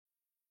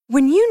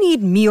When you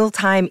need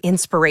mealtime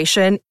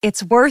inspiration,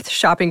 it's worth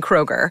shopping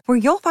Kroger, where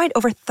you'll find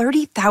over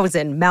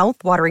 30,000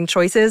 mouth-watering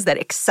choices that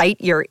excite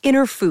your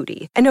inner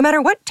foodie. And no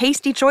matter what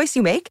tasty choice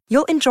you make,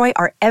 you'll enjoy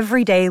our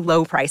everyday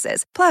low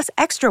prices, plus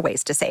extra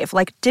ways to save,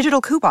 like digital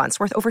coupons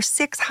worth over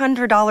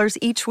 $600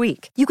 each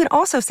week. You can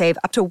also save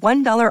up to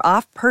 $1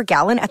 off per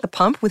gallon at the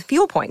pump with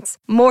fuel points.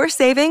 More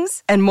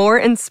savings and more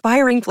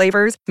inspiring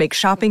flavors make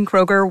shopping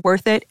Kroger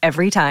worth it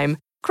every time.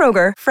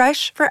 Kroger,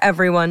 fresh for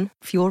everyone.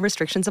 Fuel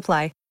restrictions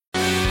apply.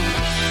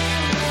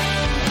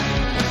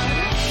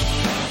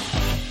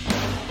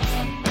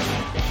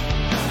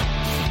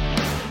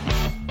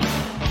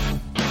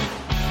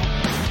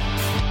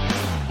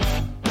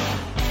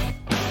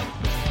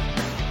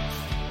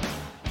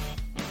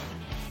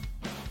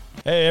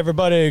 Hey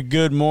everybody,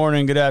 good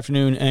morning, good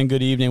afternoon, and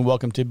good evening.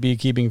 Welcome to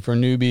Beekeeping for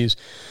Newbies.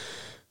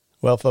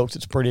 Well, folks,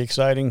 it's pretty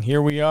exciting.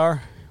 Here we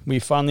are. We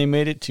finally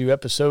made it to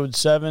episode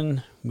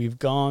 7. We've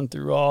gone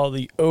through all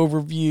the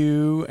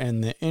overview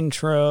and the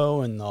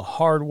intro and the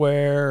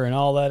hardware and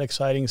all that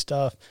exciting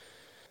stuff.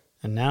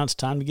 And now it's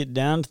time to get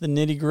down to the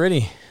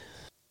nitty-gritty.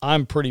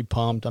 I'm pretty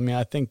pumped. I mean,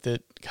 I think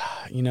that,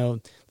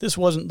 this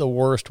wasn't the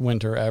worst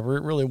winter ever.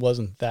 It really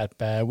wasn't that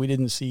bad. We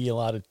didn't see a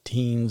lot of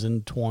teens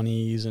and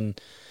 20s and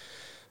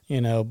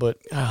but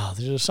there's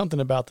just something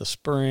about the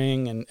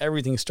spring and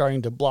everything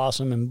starting to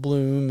blossom and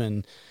bloom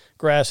and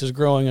grass is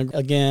growing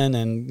again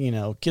and,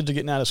 kids are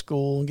getting out of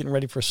school and getting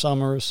ready for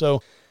summer.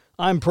 So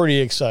I'm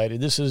pretty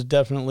excited. This is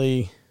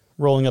definitely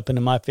rolling up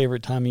into my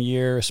favorite time of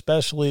year,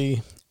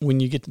 especially when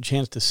you get the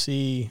chance to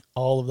see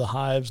all of the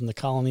hives and the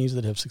colonies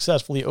that have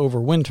successfully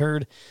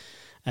overwintered.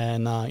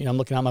 And, I'm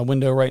looking out my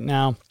window right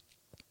now,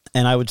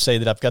 and I would say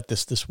that I've got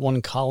this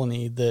one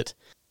colony that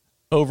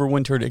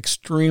overwintered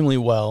extremely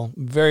well.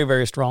 Very,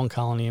 very strong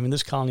colony. I mean,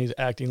 this colony is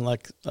acting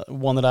like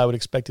one that I would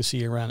expect to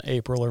see around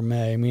April or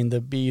May. I mean, the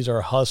bees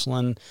are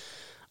hustling.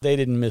 They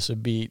didn't miss a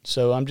beat.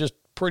 So I'm just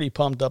pretty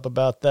pumped up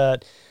about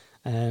that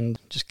and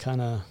just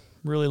kind of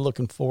really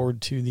looking forward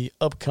to the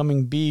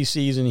upcoming bee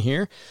season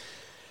here.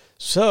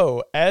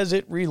 So as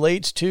it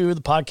relates to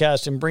the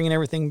podcast and bringing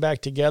everything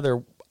back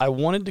together, I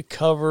wanted to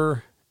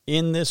cover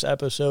in this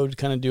episode,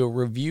 kind of do a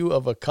review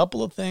of a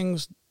couple of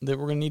things that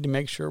we're going to need to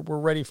make sure we're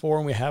ready for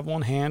and we have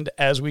on hand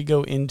as we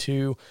go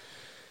into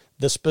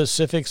the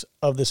specifics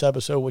of this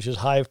episode, which is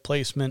hive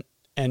placement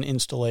and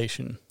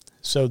installation.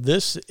 So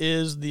this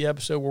is the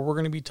episode where we're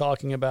going to be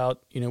talking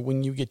about,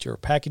 when you get your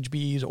package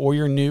bees or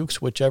your nukes,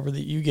 whichever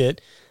that you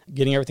get,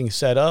 getting everything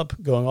set up,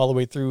 going all the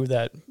way through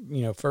that,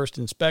 first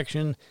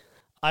inspection.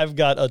 I've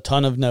got a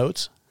ton of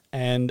notes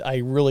and I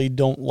really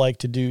don't like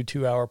to do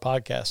 2-hour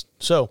podcasts.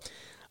 So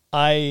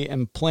I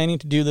am planning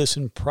to do this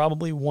in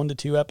probably 1 to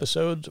 2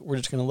 episodes. We're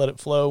just going to let it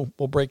flow.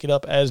 We'll break it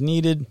up as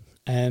needed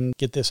and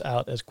get this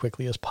out as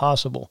quickly as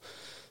possible.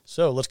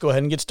 So let's go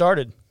ahead and get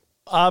started.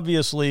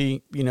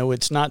 Obviously,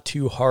 it's not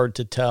too hard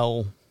to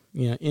tell,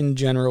 in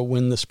general,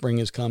 when the spring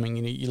is coming.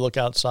 You look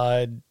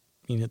outside,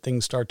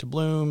 things start to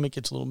bloom. It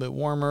gets a little bit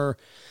warmer.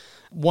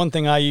 One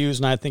thing I use,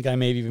 and I think I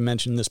may have even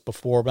mentioned this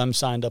before, but I'm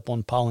signed up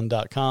on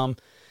pollen.com.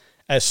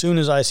 As soon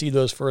as I see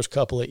those first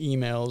couple of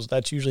emails,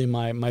 that's usually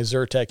my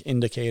Zyrtec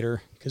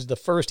indicator, because the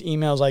first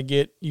emails I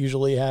get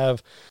usually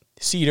have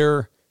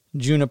cedar,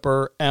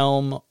 juniper,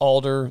 elm,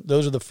 alder.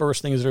 Those are the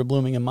first things that are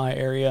blooming in my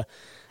area.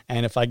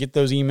 And if I get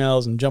those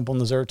emails and jump on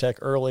the Zyrtec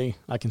early,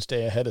 I can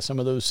stay ahead of some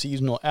of those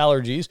seasonal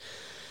allergies.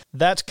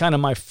 That's kind of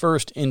my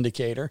first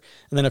indicator.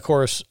 And then, of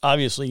course,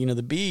 obviously,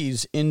 the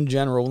bees in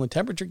general, when the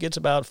temperature gets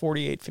about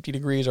 48, 50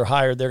 degrees or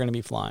higher, they're going to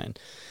be flying.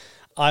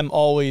 I'm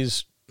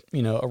always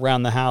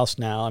around the house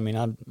now. I mean,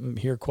 I'm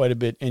here quite a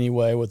bit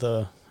anyway with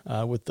the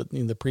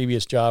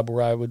previous job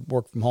where I would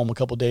work from home a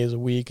couple days a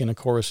week. And of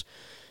course,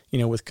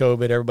 with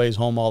COVID, everybody's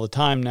home all the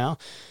time now.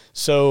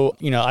 So,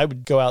 I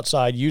would go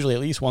outside usually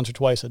at least once or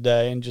twice a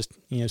day and just,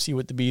 see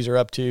what the bees are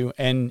up to.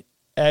 And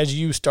as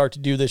you start to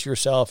do this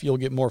yourself, you'll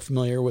get more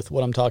familiar with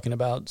what I'm talking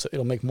about. So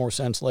it'll make more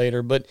sense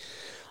later. But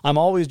I'm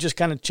always just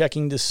kind of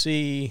checking to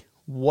see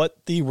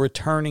what the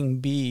returning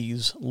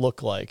bees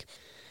look like.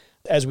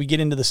 As we get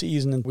into the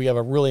season and we have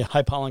a really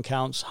high pollen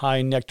counts,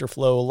 high nectar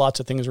flow, lots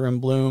of things are in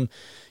bloom,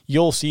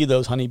 you'll see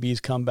those honeybees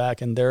come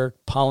back and their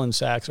pollen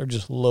sacs are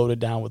just loaded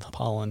down with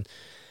pollen.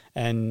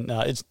 And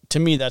it's,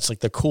 to me, that's like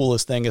the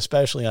coolest thing,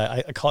 especially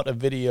I caught a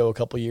video a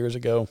couple years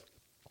ago.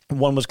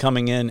 One was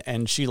coming in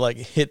and she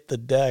hit the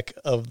deck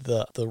of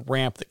the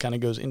ramp that kind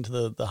of goes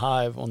into the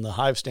hive on the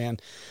hive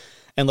stand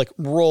and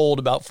rolled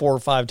about 4 or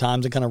 5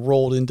 times and kind of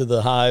rolled into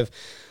the hive.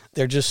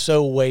 They're just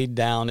so weighed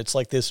down. It's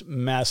like this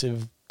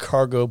massive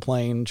cargo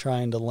plane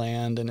trying to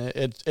land, and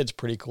it's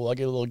pretty cool. I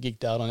get a little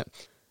geeked out on it.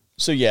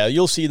 So yeah,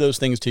 you'll see those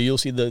things too. You'll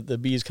see the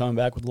bees coming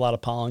back with a lot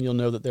of pollen. You'll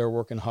know that they're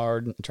working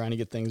hard and trying to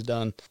get things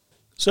done.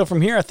 So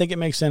from here, I think it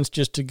makes sense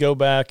just to go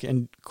back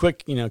and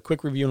quick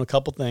review on a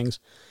couple things.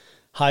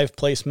 Hive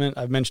placement,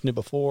 I've mentioned it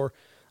before.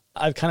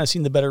 I've kind of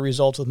seen the better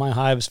results with my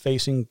hives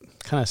facing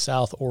kind of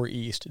south or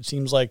east. It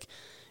seems like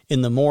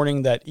in the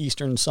morning that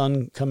eastern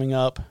sun coming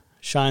up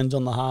shines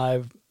on the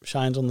hive,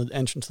 shines on the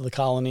entrance of the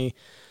colony.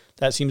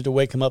 That seems to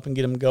wake them up and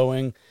get them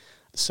going.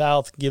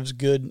 South gives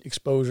good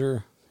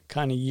exposure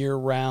kind of year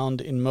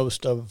round in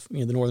most of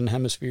the northern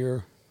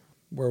hemisphere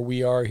where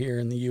we are here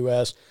in the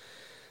U.S.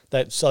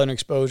 That southern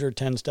exposure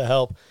tends to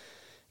help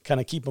kind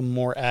of keep them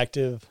more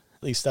active.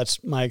 At least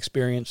that's my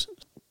experience.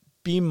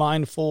 Be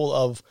mindful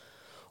of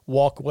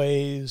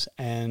walkways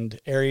and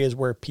areas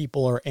where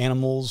people or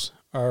animals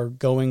are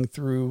going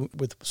through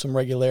with some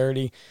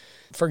regularity.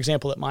 For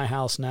example, at my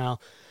house now,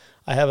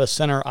 I have a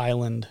center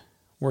island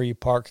where you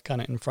park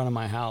kind of in front of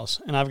my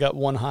house. And I've got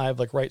one hive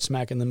like right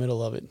smack in the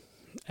middle of it.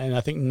 And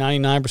I think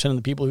 99% of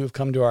the people who have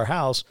come to our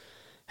house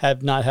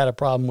have not had a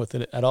problem with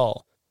it at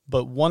all.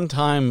 But one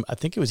time, I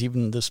think it was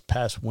even this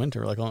past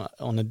winter, like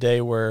on a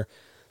day where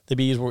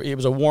it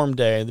was a warm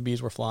day, the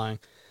bees were flying.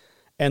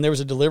 And there was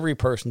a delivery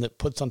person that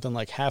put something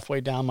like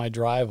halfway down my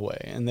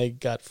driveway, and they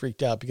got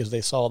freaked out because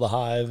they saw the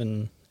hive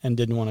and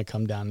didn't want to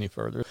come down any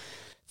further.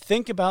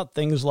 Think about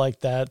things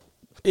like that.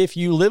 If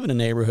you live in a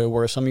neighborhood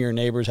where some of your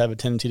neighbors have a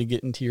tendency to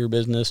get into your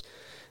business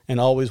and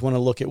always want to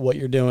look at what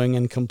you're doing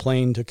and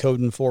complain to code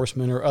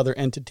enforcement or other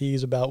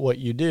entities about what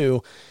you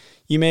do,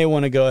 you may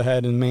want to go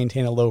ahead and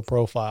maintain a low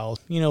profile,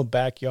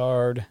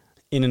 backyard,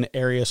 in an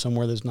area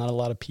somewhere there's not a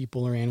lot of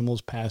people or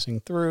animals passing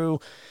through,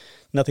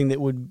 nothing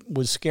that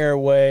would scare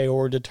away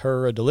or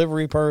deter a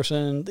delivery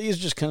person. These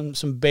are just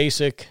some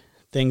basic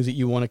things that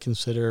you want to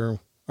consider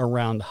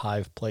around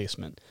hive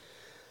placement.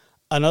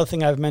 Another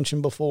thing I've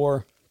mentioned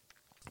before,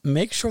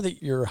 make sure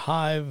that your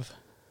hive,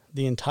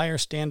 the entire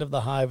stand of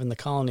the hive in the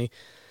colony,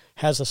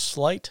 has a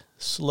slight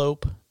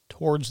slope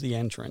towards the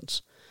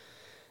entrance.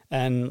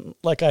 And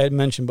like I had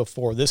mentioned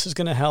before, this is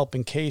going to help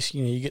in case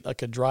you get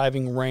like a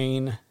driving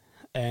rain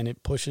and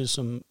it pushes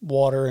some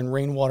water and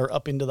rainwater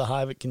up into the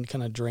hive. It can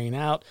kind of drain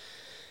out.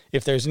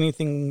 If there's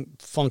anything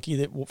funky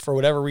that for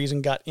whatever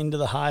reason got into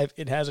the hive,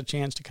 it has a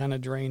chance to kind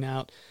of drain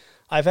out.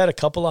 I've had a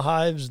couple of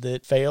hives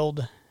that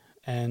failed,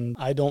 and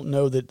I don't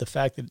know that the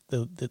fact that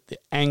the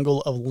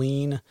angle of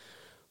lean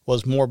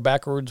was more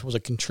backwards was a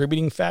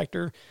contributing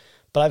factor,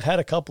 but I've had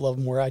a couple of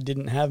them where I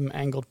didn't have them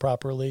angled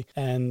properly,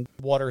 and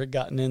water had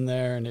gotten in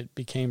there, and it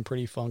became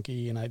pretty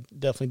funky, and I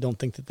definitely don't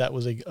think that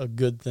was a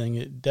good thing.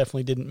 It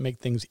definitely didn't make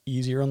things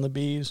easier on the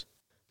bees.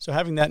 So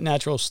having that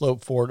natural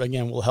slope forward,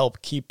 again, will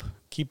help keep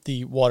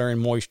the water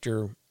and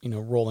moisture,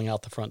 rolling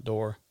out the front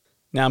door.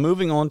 Now,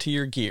 moving on to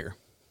your gear.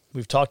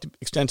 We've talked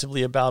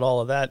extensively about all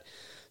of that.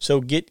 So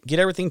get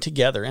everything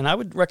together. And I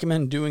would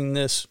recommend doing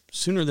this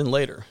sooner than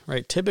later,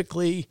 right?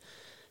 Typically,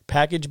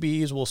 package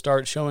bees will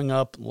start showing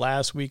up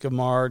last week of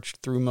March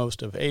through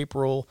most of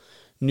April.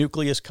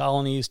 Nucleus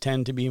colonies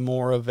tend to be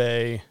more of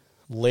a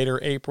later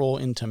April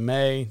into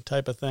May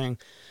type of thing.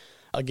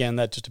 Again,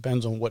 that just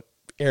depends on what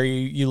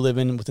area you live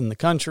in within the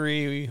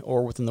country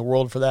or within the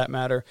world for that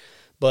matter.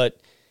 But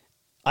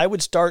I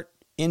would start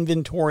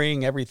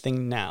inventorying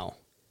everything now.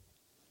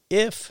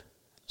 If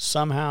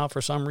somehow,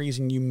 for some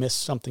reason, you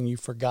missed something, you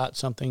forgot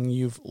something,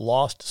 you've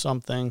lost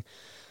something,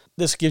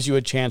 this gives you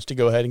a chance to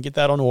go ahead and get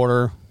that on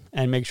order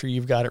and make sure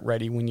you've got it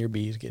ready when your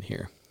bees get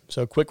here.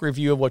 So a quick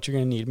review of what you're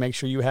going to need. Make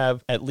sure you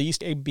have at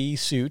least a bee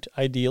suit,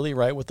 ideally,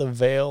 right, with a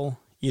veil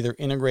either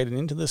integrated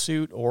into the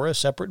suit or a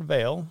separate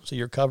veil, so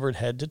you're covered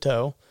head to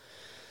toe.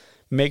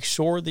 Make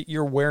sure that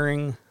you're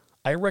wearing,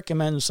 I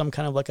recommend some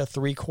kind of like a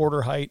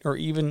 3/4 height or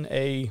even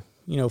a,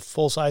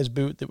 full-size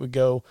boot that would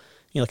go,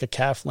 like a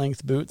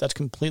calf-length boot. That's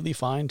completely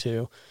fine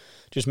too.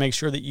 Just make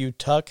sure that you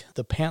tuck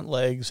the pant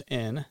legs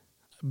in.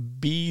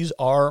 Bees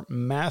are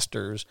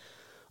masters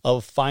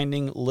of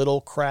finding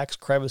little cracks,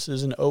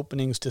 crevices, and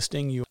openings to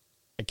sting you.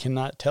 I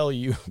cannot tell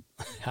you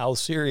how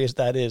serious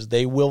that is.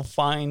 They will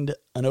find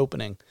an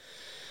opening.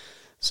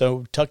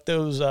 So tuck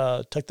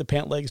the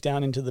pant legs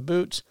down into the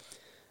boots.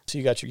 So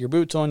you got your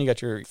boots on, you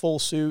got your full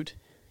suit.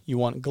 You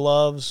want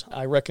gloves.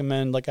 I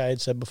recommend, like I had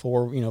said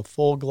before,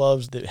 full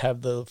gloves that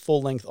have the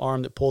full-length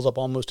arm that pulls up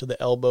almost to the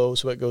elbow,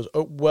 so it goes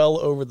well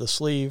over the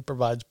sleeve,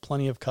 provides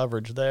plenty of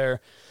coverage there.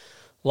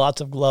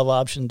 Lots of glove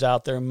options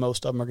out there.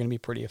 Most of them are going to be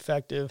pretty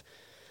effective.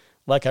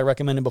 Like I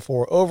recommended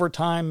before, over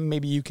time,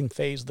 maybe you can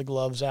phase the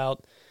gloves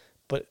out,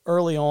 but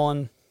early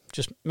on,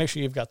 just make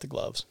sure you've got the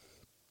gloves.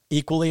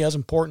 Equally as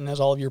important as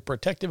all of your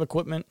protective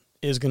equipment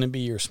is going to be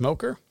your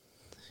smoker,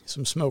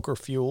 some smoker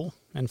fuel.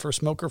 And for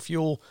smoker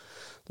fuel,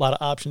 a lot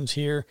of options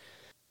here.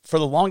 For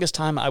the longest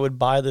time, I would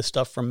buy this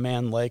stuff from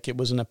Man Lake. It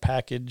was in a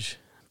package,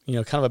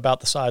 kind of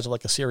about the size of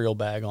like a cereal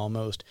bag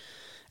almost.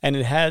 And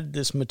it had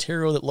this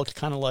material that looked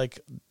kind of like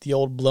the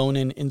old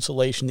blown-in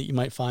insulation that you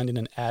might find in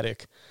an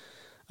attic.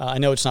 I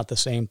know it's not the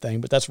same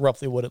thing, but that's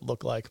roughly what it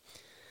looked like.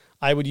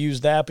 I would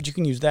use that, but you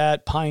can use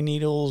that, pine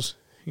needles,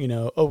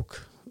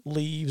 oak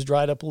leaves,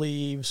 dried up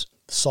leaves.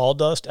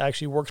 Sawdust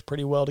actually works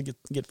pretty well to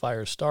get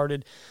fires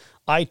started.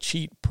 I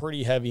cheat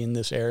pretty heavy in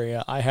this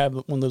area. I have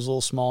one of those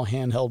little small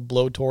handheld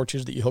blow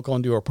torches that you hook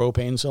onto a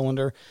propane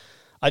cylinder.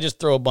 I just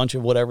throw a bunch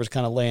of whatever's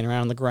kind of laying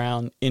around on the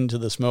ground into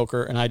the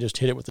smoker, and I just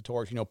hit it with the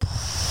torch,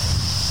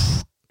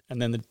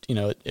 and then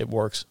it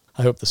works.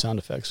 I hope the sound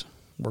effects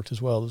worked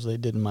as well as they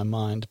did in my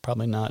mind.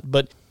 Probably not.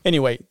 But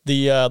anyway,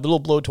 the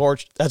little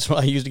blowtorch, that's what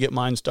I use to get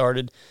mine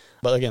started.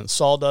 But again,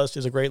 sawdust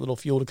is a great little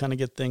fuel to kind of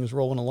get things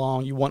rolling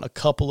along. You want a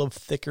couple of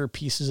thicker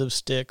pieces of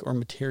stick or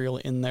material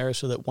in there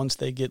so that once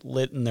they get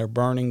lit and they're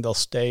burning, they'll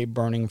stay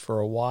burning for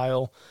a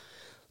while.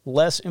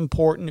 Less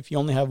important if you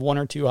only have 1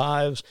 or 2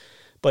 hives,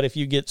 but if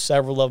you get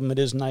several of them, it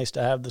is nice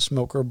to have the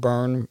smoker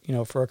burn,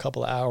 for a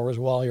couple of hours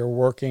while you're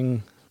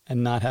working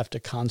and not have to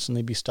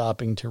constantly be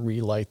stopping to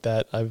relight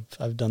that.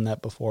 I've done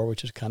that before,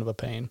 which is kind of a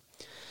pain.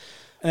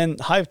 And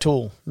hive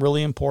tool,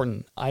 really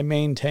important. I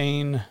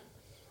maintain,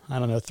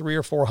 3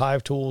 or 4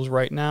 hive tools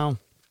right now.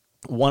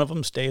 One of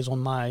them stays on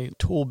my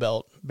tool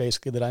belt,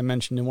 basically, that I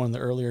mentioned in one of the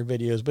earlier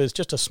videos, but it's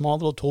just a small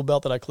little tool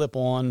belt that I clip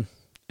on,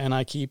 and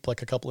I keep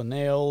like a couple of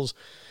nails,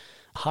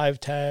 hive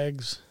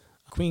tags,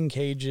 queen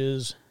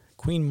cages,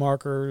 queen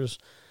markers,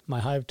 my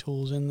hive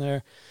tools in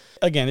there.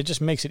 Again, it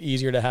just makes it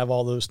easier to have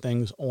all those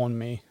things on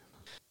me.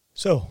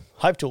 So,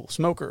 hive tool,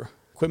 smoker,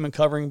 equipment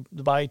covering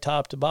the body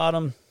top to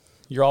bottom,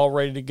 you're all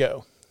ready to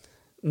go.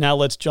 Now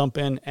let's jump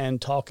in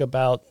and talk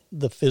about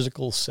the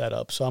physical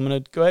setup. So I'm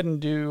going to go ahead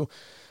and do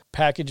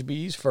package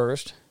bees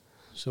first.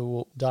 So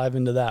we'll dive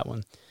into that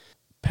one.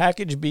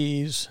 Package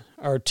bees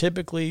are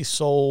typically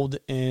sold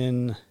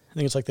in, I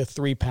think it's like the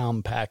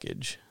 3-pound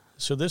package.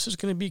 So this is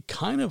going to be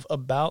kind of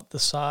about the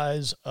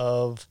size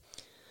of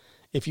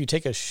if you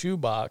take a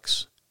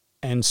shoebox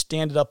and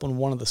stand it up on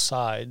one of the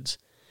sides.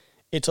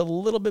 It's a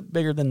little bit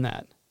bigger than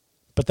that,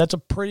 but that's a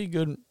pretty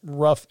good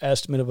rough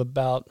estimate of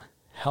about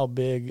how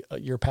big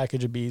your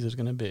package of bees is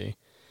going to be.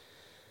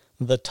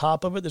 The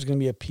top of it, there's going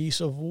to be a piece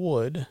of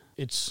wood.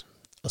 It's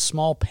a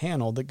small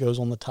panel that goes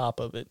on the top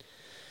of it.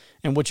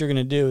 And what you're going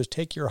to do is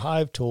take your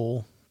hive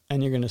tool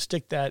and you're going to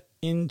stick that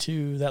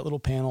into that little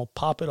panel,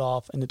 pop it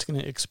off, and it's going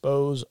to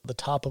expose the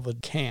top of a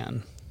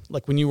can.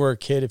 Like when you were a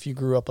kid, if you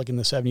grew up like in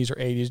the 70s or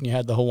 80s and you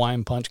had the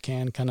Hawaiian Punch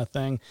can kind of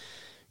thing,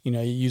 you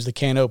use the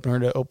can opener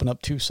to open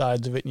up 2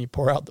 sides of it and you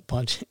pour out the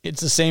punch.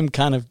 It's the same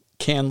kind of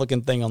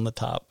can-looking thing on the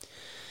top.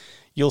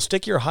 You'll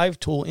stick your hive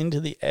tool into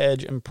the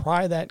edge and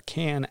pry that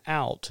can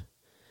out.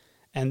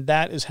 And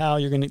that is how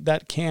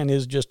that can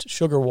is just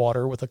sugar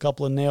water with a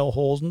couple of nail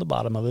holes in the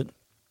bottom of it.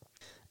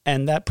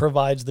 And that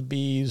provides the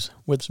bees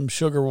with some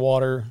sugar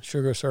water,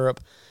 sugar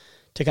syrup,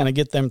 to kind of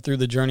get them through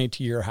the journey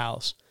to your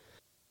house.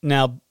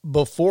 Now,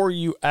 before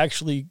you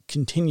actually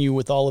continue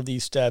with all of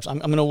these steps, I'm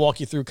going to walk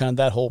you through kind of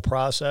that whole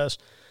process,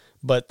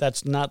 but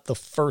that's not the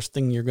first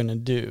thing you're going to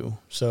do.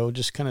 So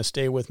just kind of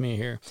stay with me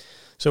here.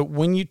 So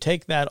when you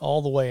take that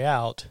all the way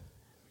out,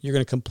 you're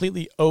going to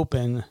completely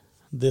open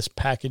this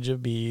package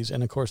of bees,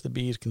 and of course the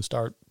bees can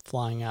start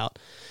flying out.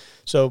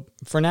 So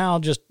for now,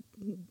 just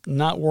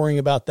not worrying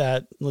about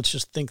that. Let's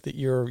just think that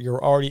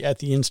you're already at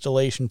the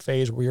installation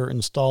phase where you're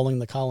installing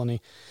the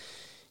colony.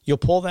 You'll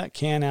pull that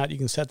can out. You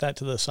can set that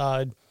to the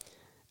side.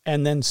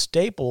 And then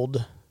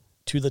stapled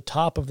to the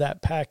top of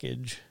that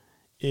package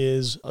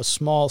is a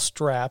small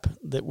strap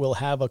that will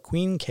have a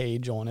queen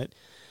cage on it.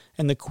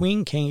 And the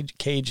queen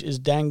cage is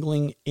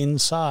dangling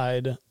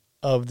inside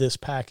of this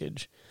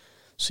package.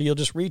 So you'll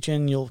just reach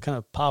in, you'll kind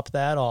of pop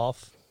that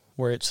off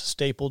where it's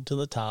stapled to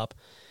the top,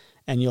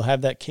 and you'll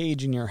have that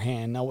cage in your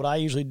hand. Now, what I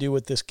usually do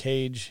with this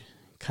cage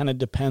kind of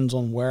depends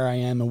on where I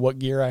am and what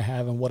gear I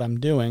have and what I'm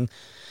doing.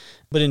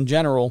 But in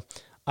general,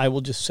 I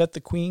will just set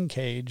the queen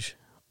cage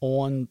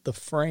on the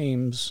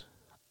frames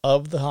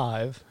of the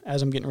hive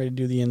as I'm getting ready to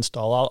do the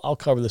install. I'll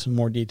cover this in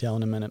more detail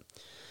in a minute.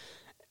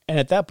 And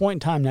at that point in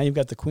time, now you've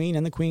got the queen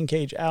and the queen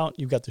cage out,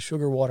 you've got the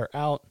sugar water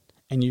out,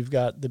 and you've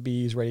got the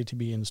bees ready to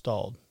be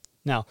installed.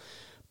 Now,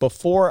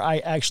 before I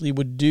actually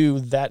would do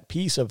that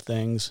piece of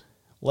things,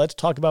 let's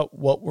talk about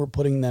what we're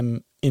putting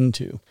them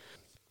into.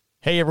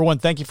 Hey everyone,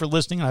 thank you for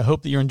listening. I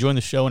hope that you're enjoying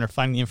the show and are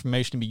finding the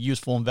information to be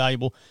useful and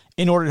valuable.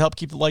 In order to help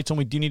keep the lights on,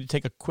 we do need to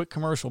take a quick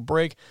commercial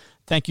break.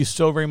 Thank you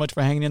so very much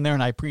for hanging in there,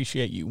 and I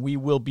appreciate you. We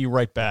will be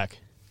right back.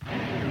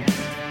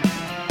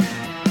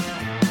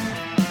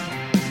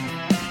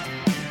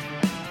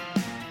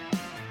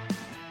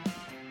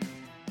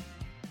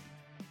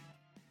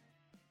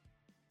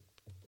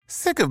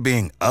 Sick of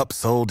being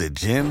upsold at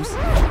gyms?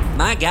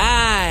 My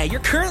guy,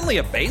 you're currently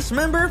a base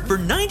member? For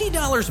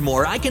 $90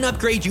 more, I can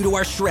upgrade you to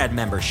our Shred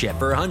membership.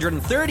 For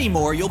 $130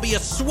 more, you'll be a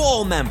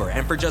Swole member.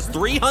 And for just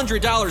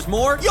 $300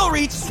 more, you'll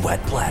reach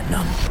Sweat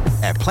Platinum.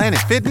 At Planet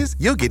Fitness,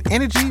 you'll get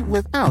energy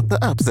without the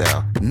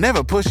upsell.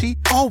 Never pushy,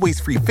 always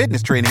free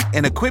fitness training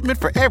and equipment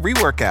for every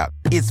workout.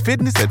 It's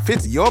fitness that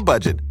fits your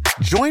budget.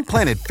 Join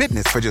Planet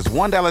Fitness for just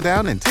 $1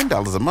 down and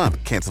 $10 a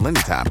month. Cancel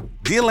anytime.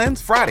 Deal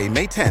ends Friday,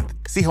 May 10th.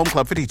 See Home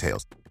Club for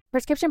details.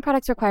 Prescription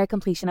products require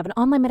completion of an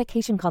online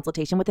medication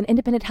consultation with an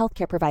independent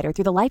healthcare provider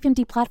through the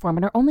LifeMD platform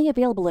and are only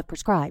available if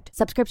prescribed.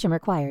 Subscription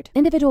required.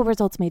 Individual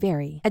results may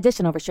vary.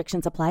 Additional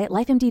restrictions apply at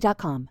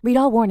lifemd.com. Read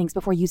all warnings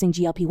before using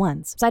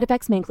GLP-1s. Side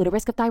effects may include a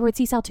risk of thyroid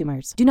C-cell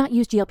tumors. Do not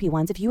use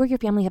GLP-1s if you or your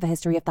family have a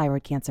history of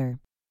thyroid cancer.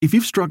 If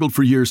you've struggled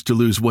for years to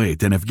lose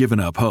weight and have given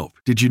up hope,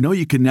 did you know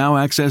you can now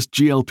access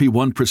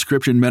GLP-1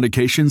 prescription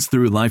medications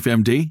through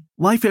LifeMD?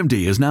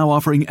 LifeMD is now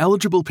offering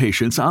eligible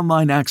patients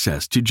online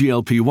access to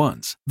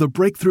GLP-1s, the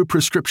breakthrough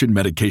prescription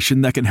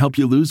medication that can help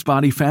you lose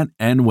body fat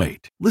and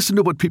weight. Listen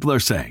to what people are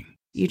saying.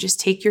 You just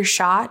take your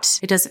shot.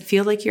 It doesn't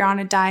feel like you're on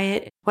a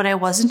diet. What I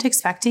wasn't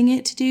expecting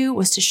it to do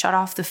was to shut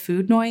off the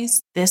food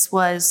noise. This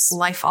was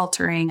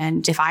life-altering,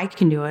 and if I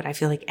can do it, I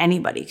feel like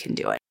anybody can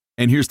do it.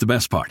 And here's the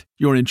best part.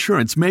 Your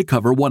insurance may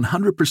cover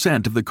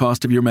 100% of the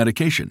cost of your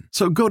medication.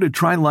 So go to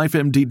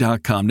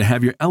TryLifeMD.com to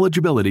have your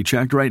eligibility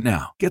checked right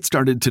now. Get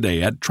started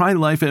today at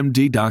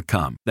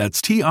TryLifeMD.com.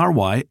 That's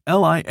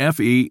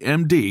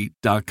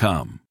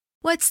TryLifeMD.com.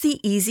 What's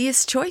the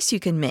easiest choice you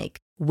can make?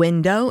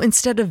 Window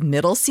instead of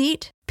middle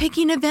seat?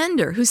 Picking a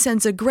vendor who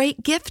sends a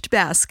great gift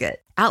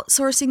basket?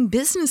 Outsourcing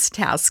business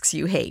tasks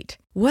you hate?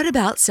 What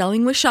about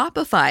selling with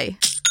Shopify?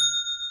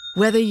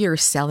 Whether you're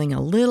selling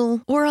a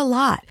little or a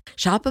lot,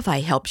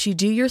 Shopify helps you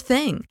do your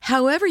thing,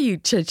 however you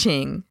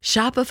cha-ching.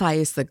 Shopify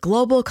is the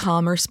global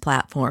commerce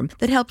platform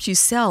that helps you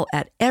sell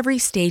at every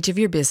stage of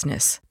your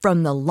business.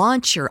 From the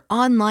launch your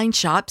online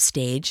shop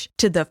stage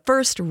to the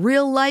first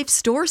real-life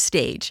store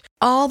stage,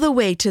 all the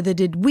way to the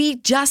did we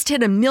just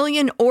hit 1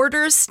 million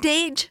orders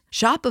stage.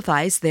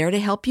 Shopify's there to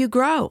help you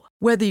grow.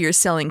 Whether you're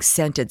selling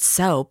scented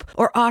soap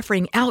or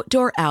offering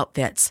outdoor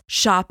outfits,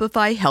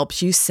 Shopify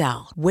helps you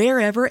sell.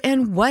 Wherever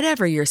and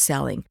whatever you're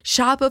selling,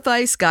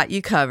 Shopify's got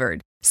you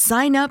covered.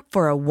 Sign up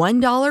for a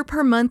 $1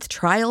 per month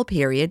trial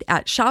period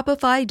at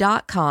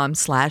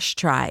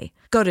shopify.com/try.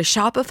 Go to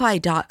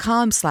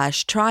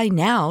shopify.com/try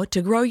now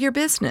to grow your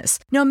business,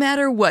 no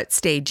matter what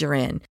stage you're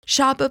in.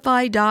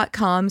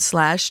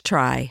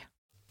 Shopify.com/try.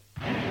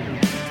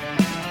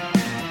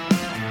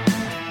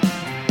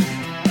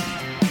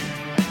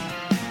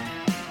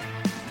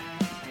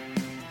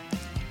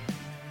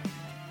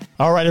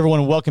 All right,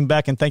 everyone, welcome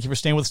back, and thank you for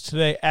staying with us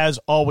today. As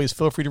always,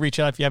 feel free to reach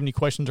out if you have any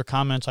questions or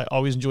comments. I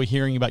always enjoy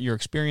hearing about your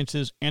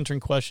experiences, answering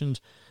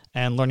questions,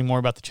 and learning more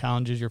about the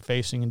challenges you're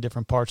facing in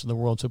different parts of the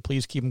world. So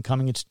please keep them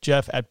coming. It's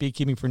Jeff at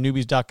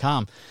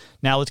beekeepingfornewbies.com.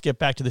 Now let's get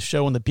back to the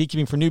show on the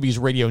Beekeeping for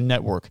Newbies radio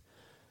network.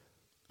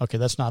 Okay,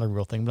 that's not a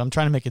real thing, but I'm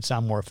trying to make it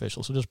sound more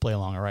official, so just play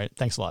along, all right?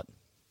 Thanks a lot.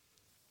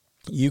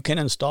 You can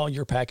install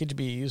your package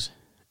bees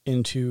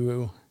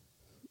into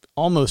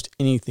almost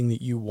anything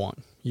that you want.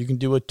 You can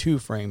do a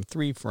 2-frame,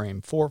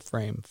 3-frame,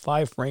 4-frame,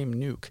 5-frame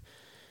nuke.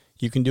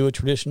 You can do a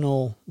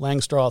traditional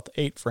Langstroth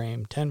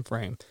 8-frame,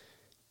 10-frame.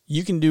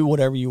 You can do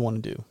whatever you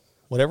want to do.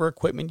 Whatever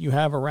equipment you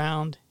have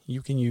around,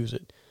 you can use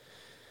it.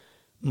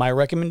 My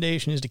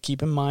recommendation is to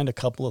keep in mind a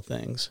couple of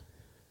things.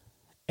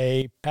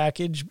 A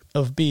package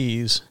of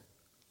bees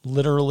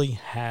literally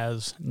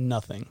has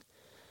nothing.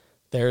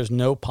 There's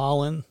no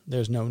pollen,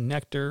 there's no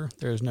nectar,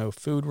 there's no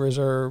food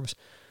reserves,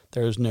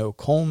 there's no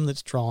comb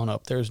that's drawn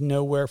up. There's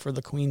nowhere for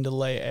the queen to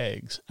lay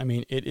eggs. I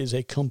mean, it is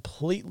a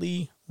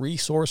completely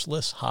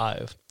resourceless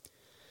hive.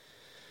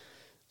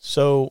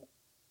 So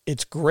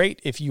it's great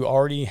if you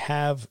already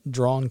have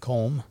drawn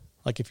comb.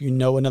 Like if you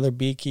know another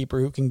beekeeper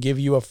who can give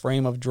you a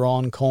frame of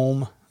drawn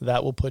comb,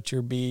 that will put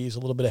your bees a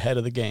little bit ahead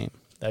of the game.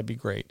 That'd be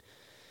great.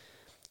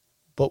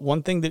 But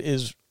one thing that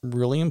is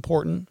really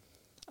important,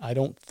 I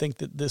don't think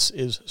that this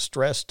is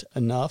stressed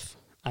enough.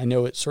 I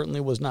know it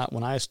certainly was not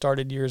when I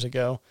started years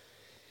ago.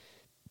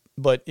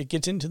 But it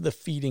gets into the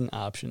feeding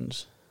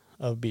options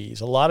of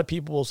bees. A lot of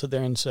people will sit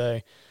there and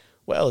say,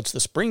 well, it's the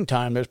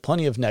springtime. There's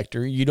plenty of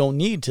nectar. You don't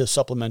need to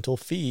supplemental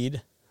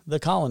feed the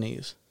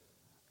colonies.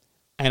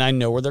 And I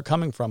know where they're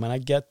coming from, and I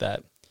get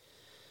that.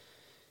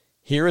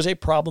 Here is a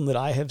problem that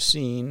I have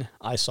seen.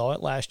 I saw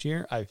it last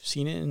year. I've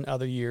seen it in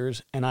other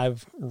years, and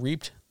I've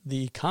reaped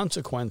the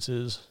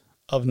consequences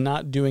of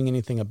not doing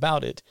anything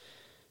about it.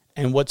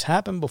 And what's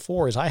happened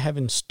before is I have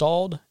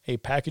installed a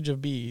package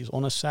of bees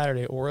on a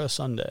Saturday or a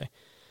Sunday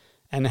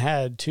and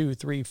had 2,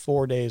 3,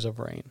 4 days of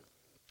rain.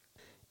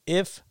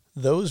 If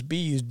those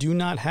bees do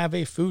not have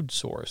a food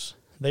source,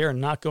 they are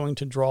not going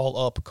to draw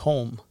up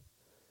comb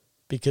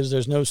because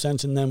there's no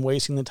sense in them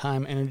wasting the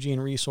time, energy,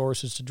 and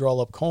resources to draw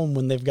up comb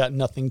when they've got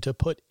nothing to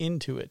put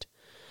into it.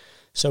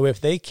 So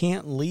if they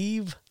can't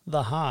leave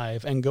the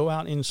hive and go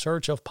out in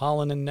search of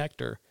pollen and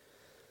nectar,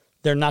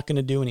 they're not going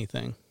to do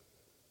anything.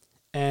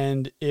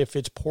 And if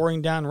it's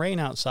pouring down rain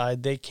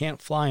outside, they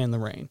can't fly in the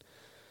rain.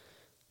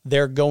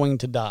 They're going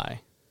to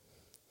die.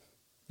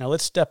 Now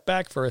let's step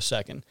back for a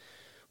second.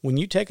 When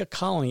you take a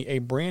colony, a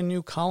brand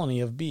new colony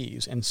of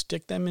bees, and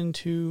stick them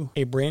into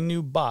a brand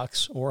new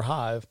box or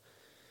hive,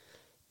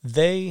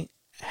 they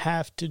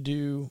have to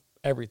do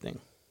everything.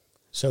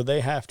 So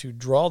they have to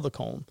draw the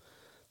comb.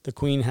 The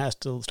queen has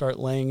to start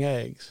laying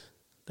eggs.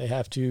 They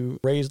have to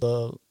raise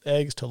the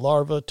eggs to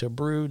larvae, to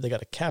brood. They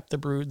got to cap the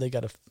brood. They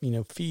got to,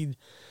 feed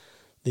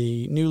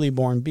the newly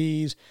born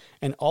bees.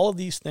 And all of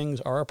these things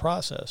are a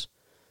process.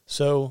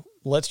 So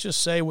let's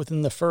just say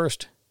within the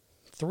first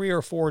 3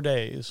 or 4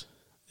 days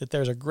that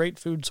there's a great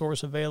food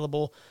source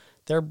available.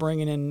 They're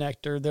bringing in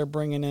nectar. They're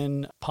bringing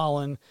in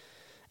pollen.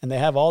 And they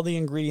have all the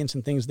ingredients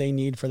and things they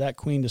need for that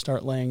queen to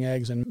start laying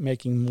eggs and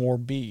making more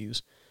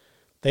bees.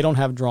 They don't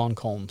have drawn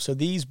comb. So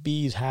these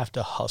bees have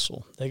to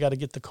hustle. They got to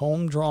get the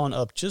comb drawn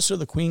up just so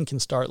the queen can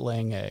start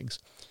laying eggs.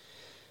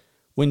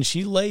 When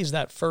she lays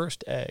that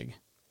first egg,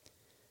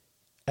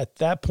 at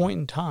that point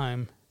in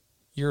time,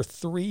 you're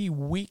 3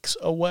 weeks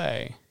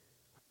away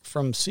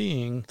from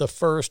seeing the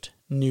first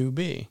new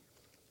bee.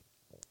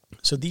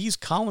 So these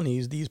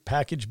colonies, these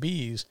package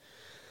bees,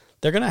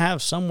 they're going to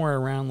have somewhere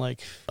around,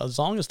 like, as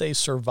long as they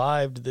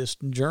survived this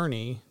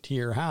journey to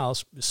your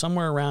house,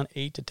 somewhere around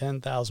 8,000 to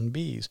 10,000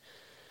 bees.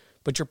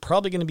 But you're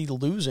probably going to be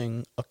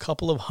losing a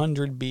couple of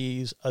hundred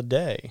bees a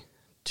day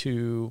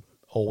to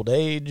old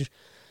age,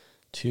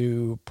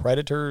 to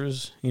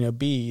predators,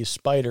 bees,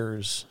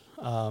 spiders,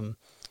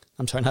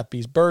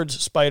 birds,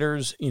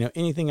 spiders,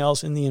 anything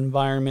else in the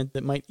environment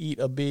that might eat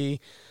a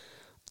bee.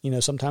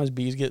 Sometimes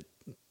bees get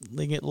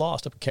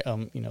lost,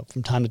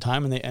 from time to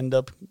time, and they end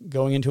up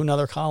going into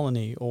another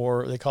colony,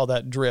 or they call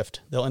that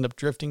drift. They'll end up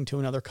drifting to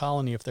another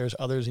colony if there's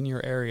others in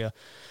your area.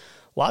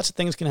 Lots of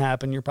things can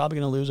happen. You're probably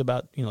going to lose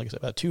about, like I said,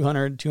 about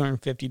 200,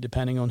 250,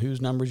 depending on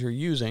whose numbers you're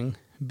using,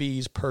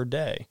 bees per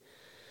day.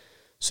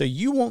 So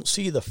you won't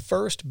see the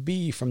first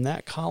bee from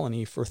that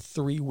colony for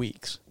 3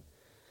 weeks.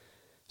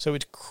 So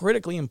it's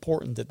critically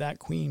important that that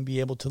queen be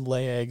able to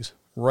lay eggs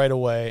right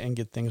away and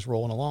get things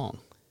rolling along.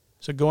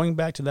 So going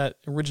back to that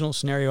original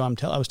scenario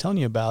I was telling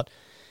you about,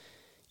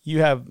 you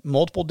have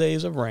multiple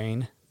days of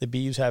rain. The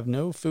bees have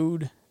no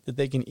food that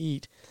they can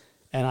eat.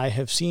 And I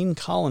have seen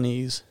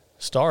colonies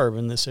starve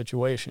in this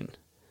situation.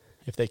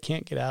 If they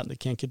can't get out and they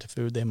can't get to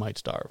food, they might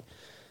starve.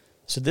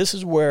 So this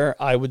is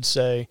where I would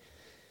say,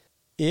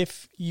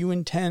 if you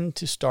intend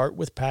to start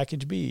with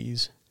package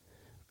bees,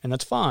 and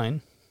that's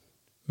fine,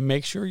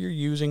 make sure you're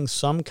using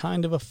some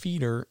kind of a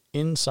feeder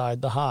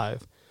inside the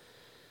hive.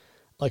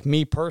 Like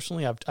me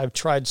personally, I've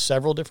tried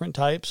several different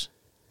types.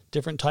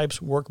 Different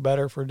types work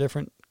better for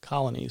different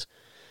colonies.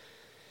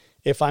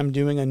 If I'm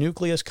doing a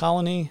nucleus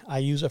colony, I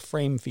use a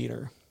frame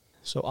feeder.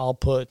 So I'll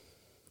put,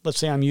 let's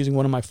say I'm using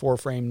one of my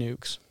 4-frame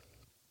nukes.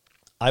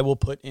 I will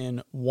put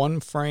in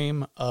 1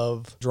 frame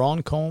of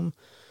drawn comb,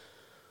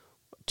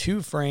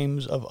 2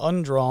 frames of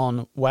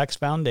undrawn wax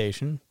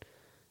foundation,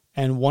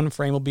 and 1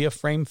 frame will be a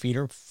frame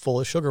feeder full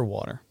of sugar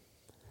water.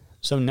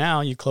 So now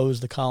you close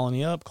the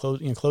colony up, close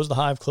the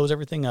hive, close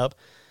everything up,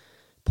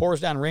 pours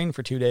down rain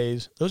for 2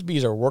 days. Those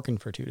bees are working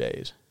for 2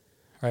 days,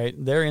 right?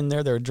 They're in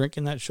there, they're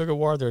drinking that sugar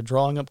water, they're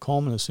drawing up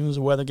comb, and as soon as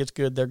the weather gets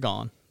good, they're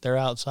gone. They're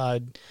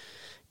outside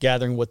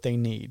gathering what they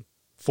need.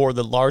 For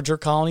the larger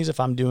colonies, if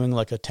I'm doing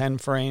like a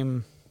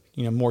 10-frame,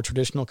 more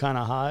traditional kind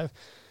of hive,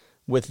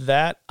 with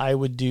that, I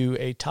would do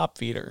a top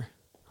feeder.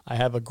 I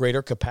have a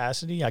greater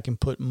capacity. I can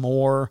put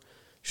more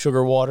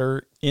sugar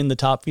water in the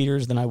top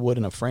feeders than I would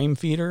in a frame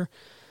feeder.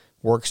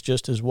 Works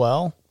just as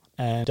well,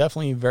 and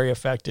definitely very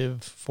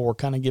effective for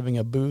kind of giving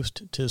a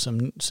boost to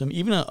some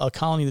even a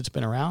colony that's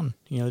been around,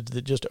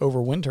 that just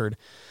overwintered.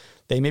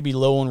 They may be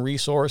low on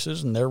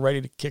resources and they're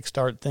ready to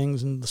kickstart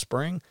things in the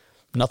spring.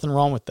 Nothing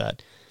wrong with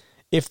that.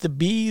 If the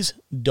bees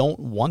don't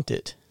want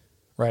it,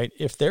 right?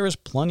 If there is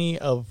plenty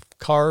of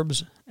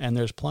carbs and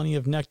there's plenty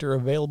of nectar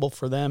available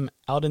for them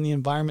out in the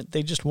environment,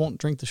 they just won't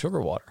drink the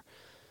sugar water.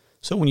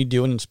 So when you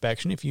do an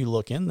inspection, if you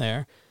look in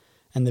there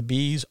and the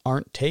bees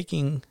aren't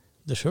taking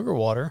the sugar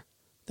water,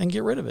 then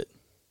get rid of it,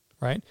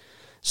 right?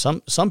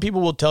 Some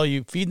people will tell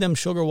you, feed them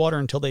sugar water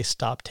until they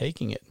stop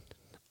taking it.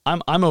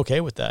 I'm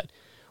okay with that.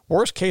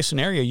 Worst case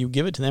scenario, you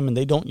give it to them and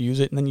they don't use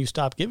it, and then you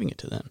stop giving it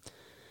to them.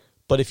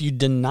 But if you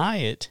deny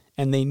it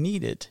and they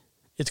need it,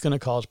 it's going to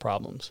cause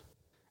problems.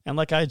 And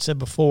like I had said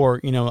before,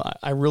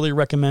 I really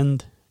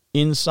recommend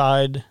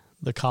inside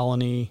the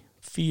colony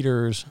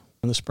feeders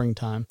in the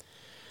springtime.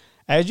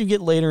 As you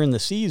get later in the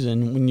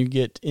season, when you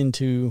get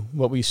into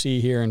what we see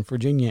here in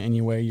Virginia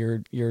anyway,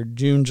 your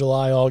June,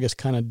 July, August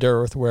kind of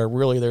dearth, where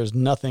really there's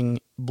nothing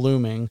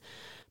blooming,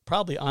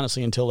 probably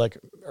honestly until like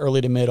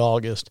early to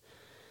mid-August,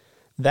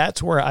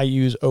 that's where I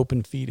use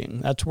open feeding.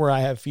 That's where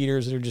I have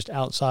feeders that are just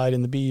outside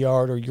in the bee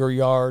yard or your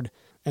yard,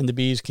 and the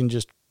bees can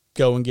just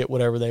go and get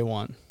whatever they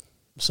want.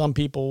 Some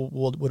people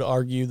would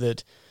argue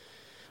that,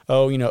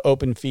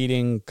 open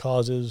feeding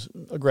causes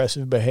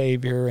aggressive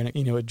behavior and,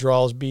 it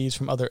draws bees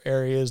from other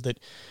areas that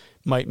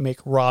might make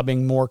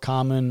robbing more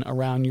common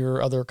around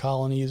your other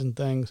colonies and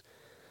things.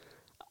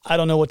 I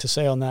don't know what to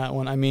say on that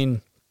one. I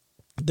mean,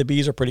 the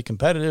bees are pretty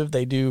competitive.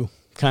 They do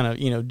kind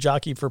of,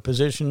 jockey for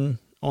position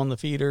on the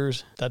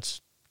feeders.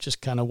 That's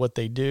just kind of what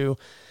they do.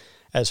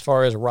 As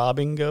far as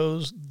robbing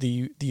goes,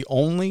 the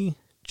only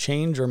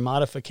change or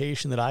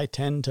modification that I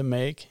tend to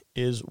make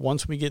is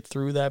once we get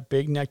through that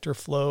big nectar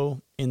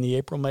flow in the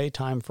April-May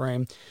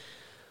timeframe,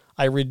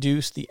 I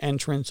reduce the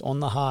entrance on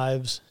the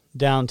hives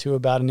down to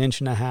about 1.5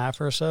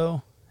 inches or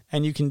so.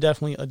 And you can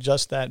definitely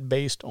adjust that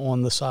based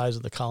on the size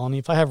of the colony.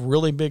 If I have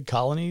really big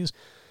colonies,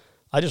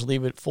 I just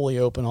leave it fully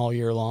open all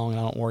year long and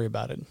I don't worry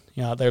about it.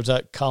 There's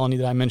that colony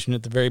that I mentioned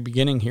at the very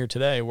beginning here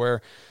today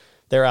where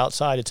they're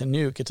outside. It's a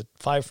nuke. It's a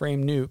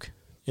 5-frame nuke.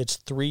 It's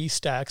 3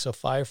 stacks of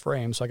 5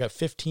 frames. So I got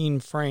 15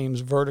 frames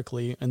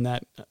vertically in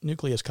that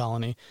nucleus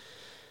colony.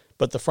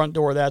 But the front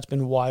door of that's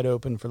been wide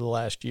open for the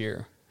last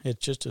year.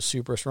 It's just a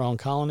super strong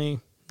colony,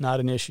 not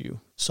an issue.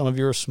 Some of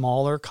your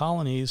smaller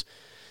colonies,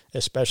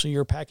 especially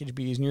your package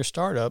bees and your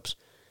startups,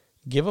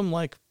 give them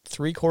like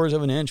 3/4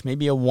 of an inch,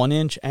 maybe a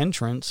 1-inch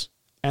entrance,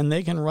 and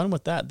they can run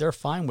with that. They're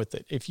fine with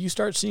it. If you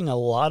start seeing a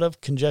lot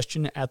of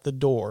congestion at the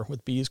door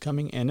with bees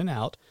coming in and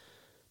out,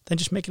 then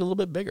just make it a little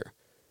bit bigger.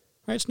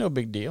 Right? It's no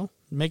big deal.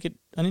 Make it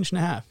 1.5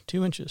 inches,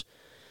 2 inches.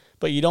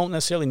 But you don't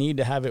necessarily need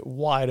to have it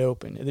wide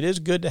open. It is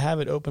good to have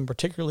it open,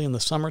 particularly in the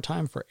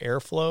summertime, for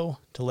airflow,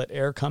 to let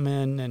air come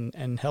in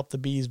and help the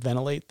bees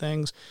ventilate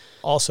things.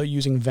 Also,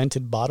 using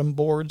vented bottom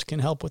boards can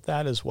help with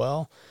that as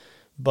well.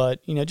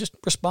 But, just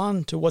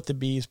respond to what the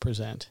bees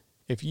present.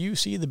 If you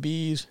see the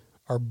bees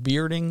are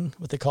bearding,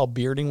 what they call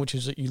bearding, which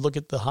is that you look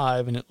at the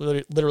hive and it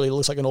literally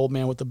looks like an old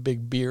man with a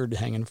big beard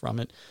hanging from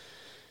it,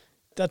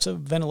 that's a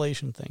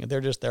ventilation thing.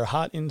 They're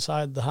hot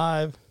inside the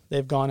hive.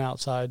 They've gone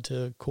outside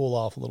to cool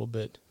off a little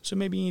bit. So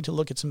maybe you need to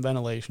look at some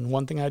ventilation.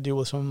 One thing I do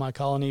with some of my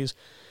colonies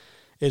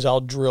is I'll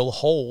drill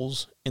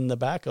holes in the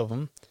back of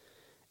them,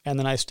 and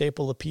then I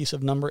staple a piece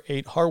of number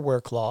 8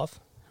 hardware cloth,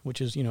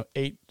 which is,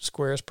 8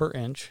 squares per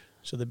inch,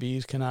 so the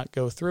bees cannot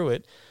go through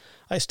it.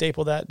 I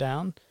staple that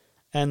down,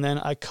 and then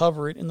I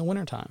cover it in the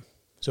wintertime.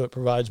 So it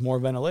provides more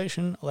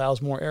ventilation,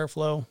 allows more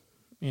airflow,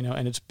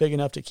 and it's big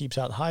enough that it keeps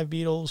out hive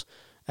beetles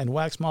and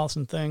wax moths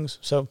and things.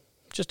 So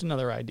just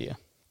another idea.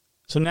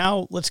 So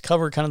now let's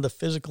cover kind of the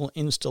physical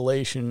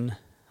installation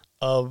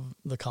of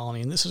the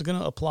colony. And this is going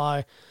to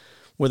apply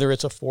whether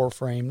it's a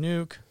 4-frame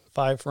nuke,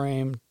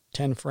 5-frame,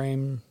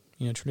 10-frame,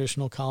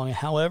 traditional colony.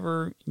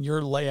 However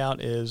your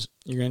layout is,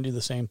 you're going to do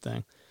the same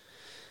thing.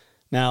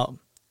 Now,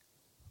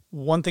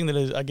 one thing that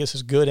is, I guess,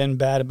 is good and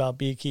bad about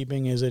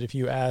beekeeping is that if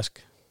you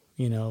ask,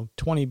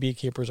 20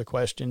 beekeepers a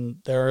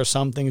question, there are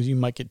some things you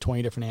might get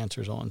 20 different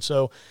answers on.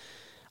 So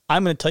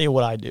I'm going to tell you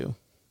what I do.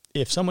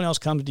 If someone else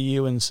comes to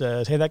you and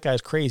says, hey, that guy's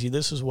crazy,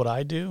 this is what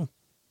I do,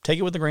 take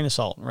it with a grain of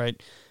salt,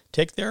 right?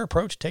 Take their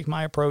approach, take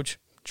my approach,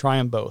 try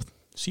them both.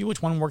 See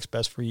which one works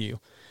best for you.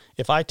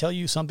 If I tell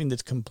you something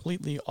that's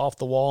completely off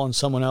the wall and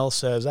someone else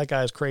says, that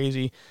guy's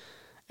crazy,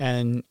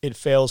 and it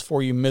fails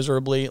for you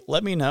miserably,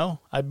 let me know.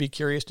 I'd be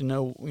curious to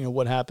know,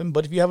 what happened.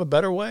 But if you have a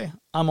better way,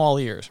 I'm all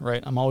ears,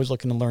 right? I'm always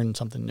looking to learn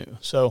something new.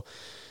 So,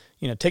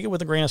 take it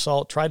with a grain of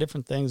salt, try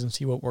different things and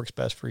see what works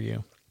best for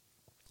you.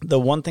 The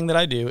one thing that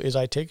I do is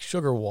I take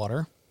sugar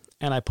water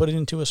and I put it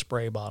into a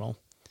spray bottle.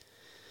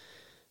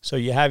 So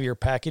you have your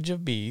package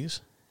of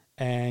bees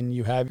and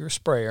you have your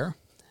sprayer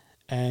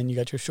and you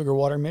got your sugar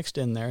water mixed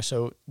in there.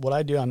 So what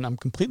I do, I'm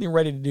completely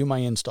ready to do my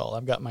install.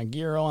 I've got my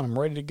gear on, I'm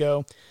ready to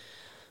go.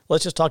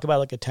 Let's just talk about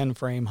like a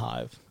 10-frame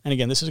hive. And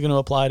again, this is going to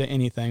apply to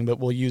anything, but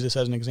we'll use this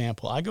as an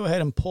example. I go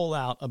ahead and pull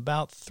out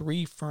about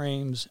 3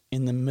 frames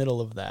in the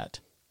middle of that.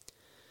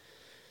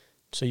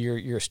 So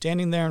you're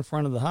standing there in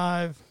front of the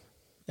hive.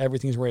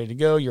 Everything's ready to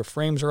go. Your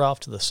frames are off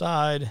to the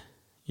side.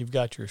 You've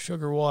got your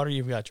sugar water.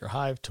 You've got your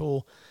hive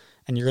tool.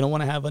 And you're going to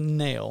want to have a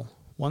nail,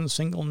 one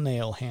single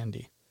nail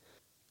handy.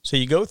 So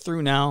you go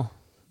through now.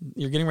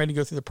 You're getting ready to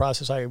go through the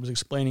process I was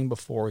explaining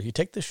before. You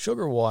take the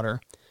sugar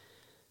water,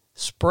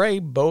 spray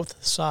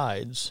both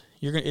sides.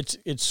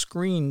 It's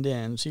screened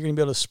in, so you're going to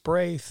be able to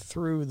spray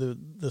through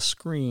the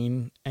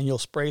screen, and you'll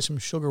spray some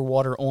sugar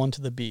water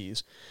onto the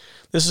bees.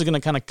 This is going to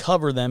kind of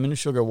cover them in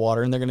sugar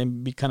water, and they're going to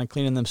be kind of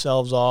cleaning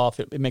themselves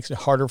off. It makes it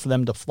harder for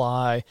them to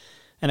fly,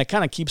 and it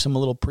kind of keeps them a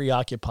little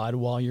preoccupied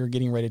while you're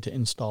getting ready to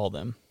install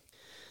them.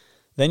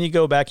 Then you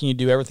go back and you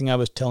do everything I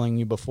was telling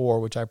you before,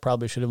 which I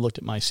probably should have looked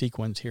at my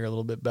sequence here a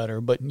little bit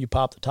better, but you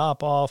pop the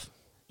top off,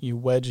 you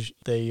wedge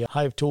the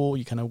hive tool,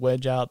 you kind of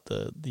wedge out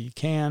the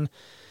can.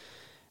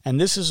 And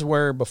this is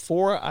where,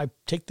 before I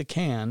take the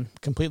can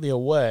completely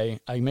away,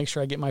 I make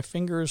sure I get my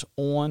fingers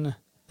on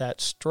that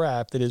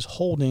strap that is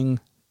holding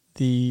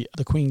the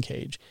queen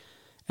cage.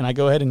 And I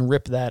go ahead and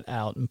rip that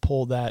out and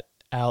pull that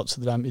out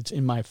so that it's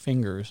in my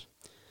fingers.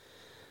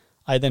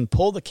 I then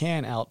pull the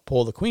can out,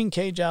 pull the queen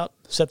cage out,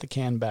 set the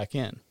can back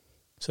in.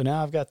 So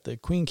now I've got the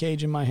queen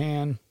cage in my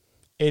hand,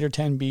 8 or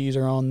 10 bees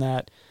are on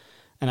that,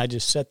 and I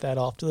just set that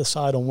off to the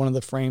side on one of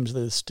the frames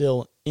that is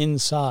still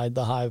inside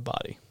the hive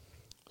body.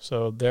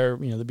 So there,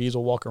 the bees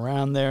will walk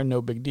around there,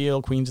 no big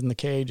deal, queen's in the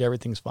cage,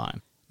 everything's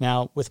fine.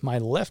 Now, with my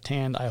left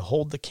hand, I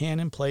hold the can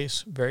in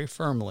place very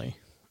firmly,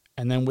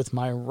 and then with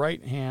my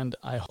right hand,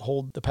 I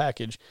hold the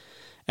package,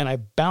 and I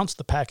bounce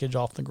the package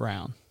off the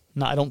ground.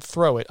 Now, I don't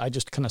throw it, I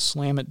just kind of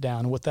slam it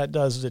down. And what that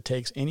does is it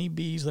takes any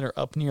bees that are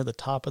up near the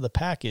top of the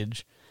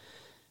package,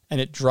 and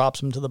it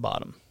drops them to the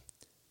bottom.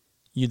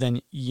 You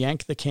then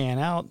yank the can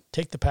out,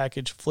 take the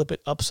package, flip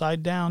it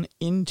upside down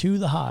into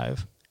the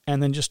hive,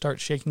 and then just start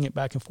shaking it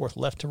back and forth,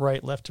 left to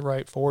right,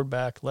 forward,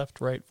 back,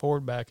 left, right,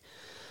 forward, back,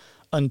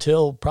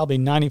 until probably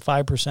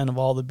 95% of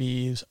all the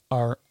bees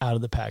are out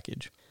of the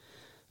package.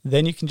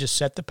 Then you can just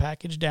set the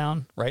package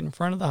down right in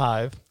front of the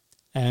hive,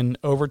 and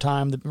over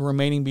time, the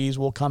remaining bees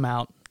will come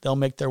out. They'll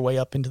make their way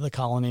up into the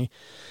colony,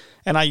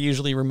 and I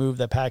usually remove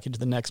that package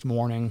the next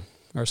morning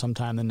or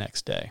sometime the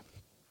next day.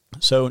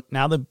 So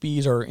now the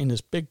bees are in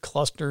this big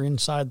cluster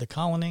inside the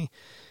colony.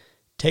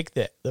 Take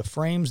the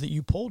frames that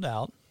you pulled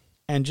out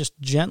and just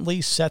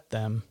gently set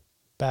them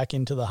back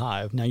into the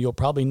hive. Now you'll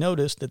probably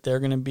notice that they're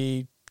going to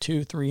be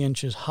 2-3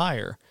 inches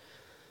higher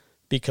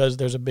because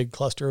there's a big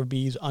cluster of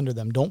bees under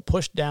them. Don't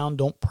push down,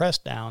 don't press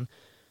down.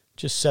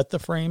 Just set the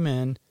frame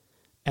in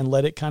and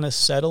let it kind of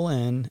settle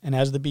in. And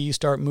as the bees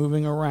start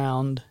moving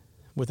around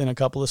within a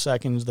couple of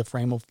seconds, the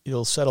frame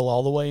it'll settle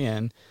all the way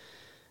in,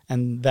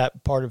 and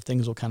that part of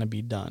things will kind of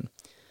be done.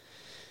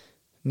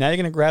 Now you're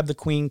going to grab the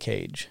queen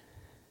cage.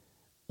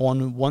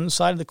 On one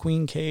side of the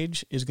queen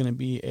cage is going to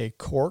be a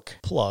cork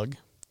plug.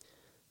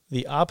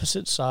 The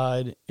opposite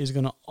side is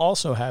going to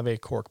also have a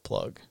cork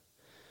plug.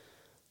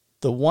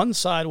 The one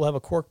side will have a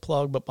cork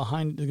plug, but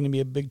behind there's going to be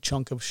a big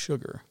chunk of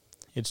sugar.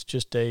 It's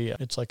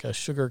it's like a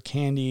sugar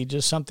candy,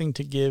 just something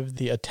to give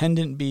the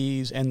attendant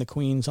bees and the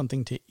queen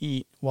something to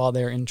eat while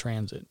they're in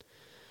transit.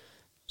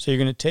 So you're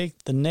going to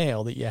take the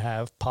nail that you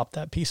have, pop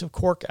that piece of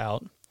cork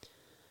out,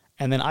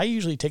 and then I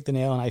usually take the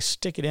nail and I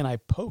stick it in, I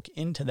poke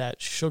into that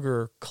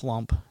sugar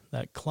clump,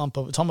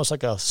 it's almost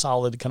like a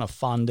solid kind of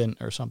fondant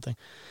or something,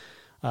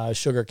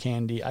 sugar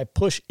candy. I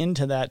push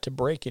into that to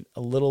break it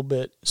a little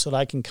bit so that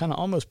I can kind of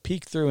almost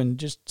peek through and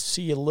just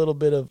see a little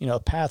bit of, a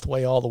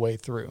pathway all the way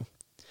through.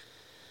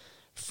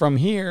 From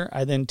here,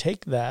 I then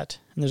take that,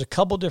 and there's a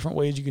couple different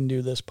ways you can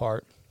do this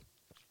part,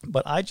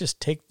 but I just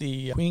take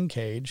the queen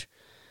cage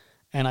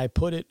and I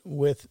put it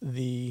with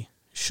the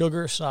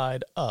sugar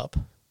side up,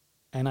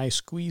 and I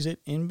squeeze it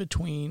in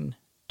between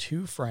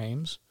two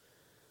frames,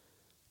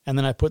 and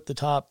then I put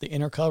the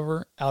inner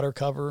cover, outer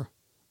cover,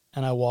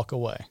 and I walk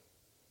away.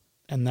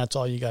 And that's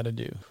all you got to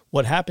do.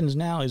 What happens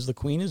now is the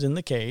queen is in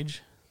the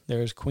cage.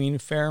 There's queen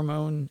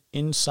pheromone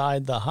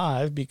inside the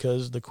hive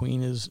because the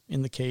queen is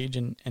in the cage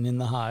and in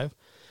the hive.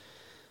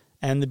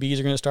 And the bees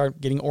are going to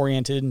start getting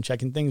oriented and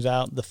checking things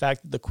out. The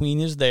fact that the queen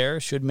is there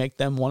should make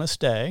them want to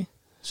stay.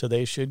 So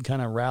they should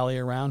kind of rally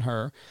around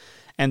her.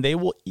 And they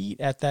will eat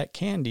at that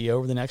candy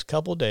over the next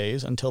couple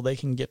days until they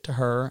can get to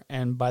her.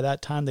 And by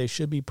that time, they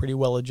should be pretty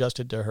well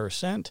adjusted to her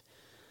scent.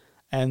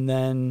 And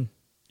then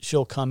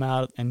she'll come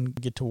out and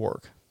get to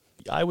work.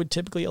 I would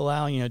typically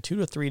allow, 2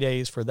 to 3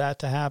 days for that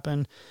to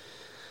happen.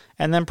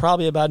 And then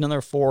probably about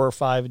another 4 or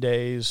 5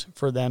 days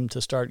for them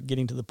to start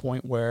getting to the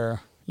point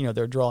where,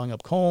 they're drawing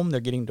up comb, they're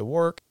getting to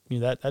work.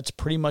 That's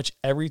pretty much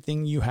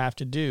everything you have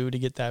to do to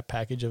get that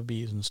package of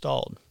bees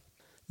installed.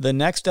 The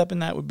next step in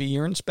that would be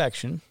your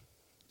inspection.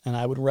 And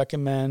I would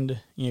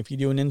recommend, if you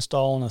do an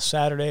install on a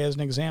Saturday as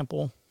an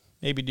example,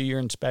 maybe do your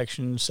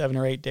inspection 7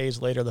 or 8 days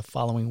later the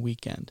following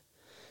weekend.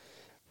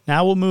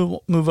 Now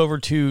we'll move over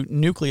to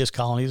nucleus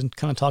colonies and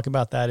kind of talk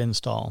about that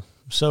install.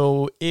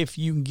 So if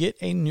you get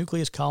a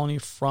nucleus colony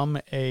from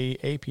a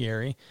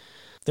apiary,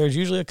 there's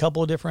usually a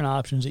couple of different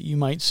options that you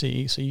might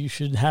see. So you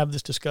should have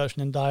this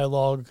discussion and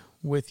dialogue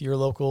with your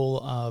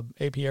local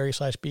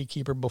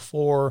apiary/beekeeper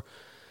before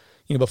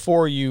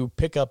you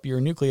pick up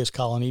your nucleus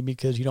colony,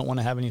 because you don't want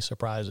to have any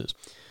surprises.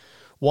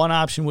 One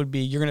option would be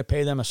you're going to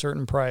pay them a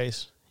certain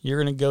price.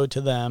 You're going to go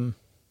to them,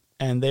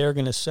 and they're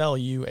going to sell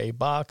you a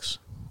box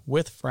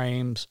with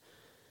frames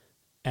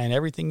and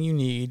everything you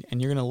need,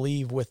 and you're going to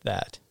leave with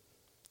that.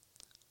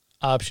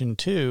 Option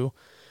 2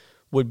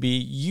 would be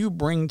you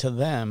bring to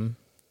them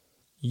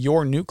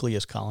your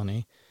nucleus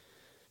colony.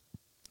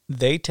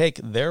 They take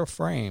their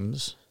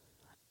frames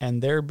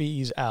and their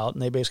bees out,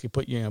 and they basically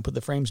put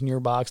the frames in your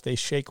box. They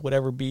shake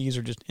whatever bees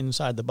are just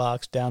inside the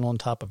box down on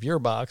top of your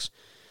box.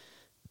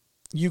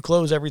 You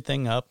close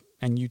everything up,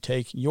 and you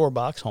take your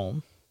box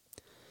home.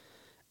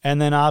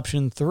 And then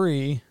option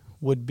 3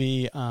 would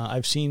be,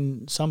 I've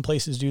seen some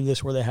places do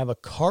this where they have a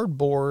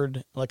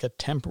cardboard, like a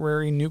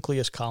temporary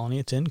nucleus colony.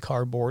 It's in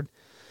cardboard.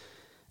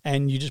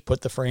 And you just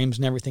put the frames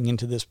and everything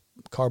into this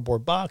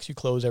cardboard box. You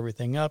close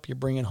everything up, you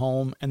bring it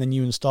home, and then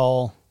you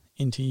install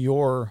into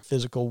your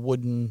physical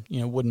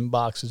wooden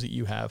boxes that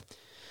you have.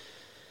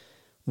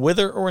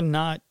 Whether or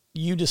not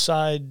you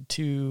decide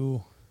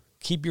to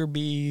keep your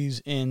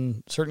bees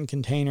in certain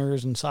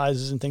containers and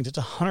sizes and things, it's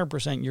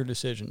 100% your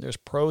decision. There's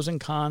pros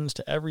and cons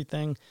to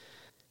everything.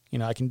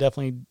 I can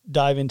definitely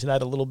dive into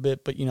that a little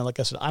bit, but, like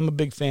I said, I'm a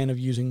big fan of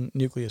using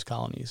nucleus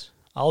colonies.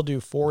 I'll do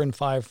 4 and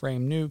 5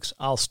 frame nukes.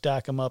 I'll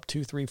stack them up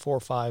 2, 3, 4,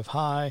 5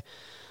 high,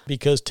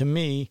 because to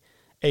me,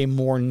 a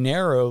more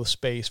narrow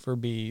space for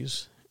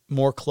bees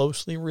more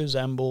closely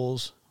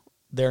resembles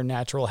their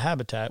natural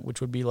habitat,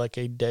 which would be like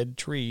a dead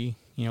tree,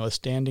 a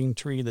standing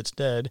tree that's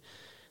dead,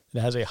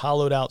 that has a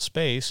hollowed out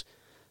space.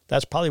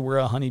 That's probably where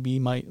a honeybee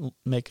might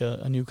make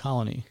a new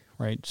colony,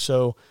 right?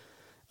 So,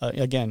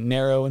 again,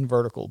 narrow and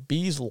vertical.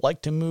 Bees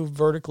like to move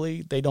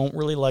vertically. They don't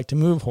really like to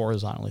move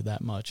horizontally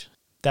that much.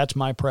 That's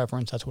my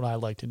preference. That's what I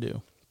like to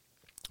do.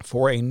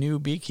 For a new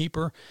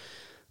beekeeper,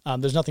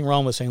 there's nothing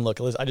wrong with saying, look,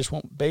 I just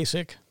want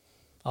basic.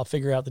 I'll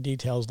figure out the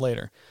details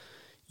later.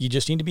 You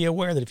just need to be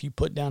aware that if you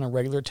put down a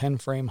regular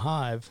 10-frame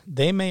hive,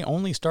 they may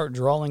only start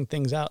drawing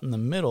things out in the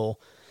middle.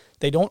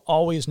 They don't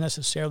always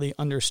necessarily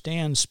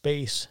understand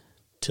space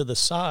to the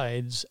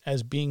sides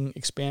as being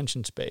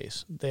expansion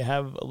space. They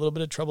have a little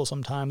bit of trouble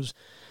sometimes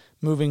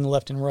moving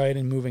left and right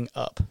and moving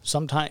up.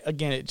 Sometimes,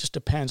 again, it just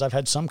depends. I've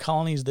had some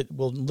colonies that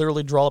will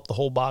literally draw up the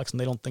whole box and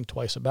they don't think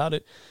twice about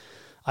it.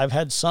 I've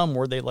had some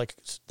where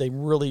they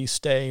really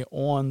stay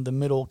on the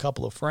middle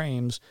couple of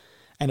frames,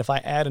 and if I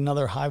add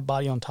another hive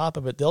body on top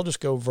of it, they'll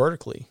just go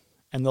vertically,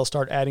 and they'll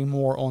start adding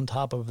more on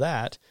top of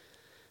that.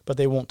 but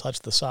they won't touch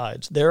the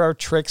sides. There are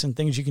tricks and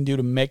things you can do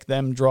to make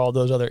them draw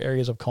those other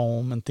areas of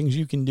comb and things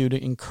you can do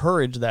to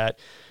encourage that,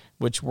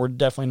 which we're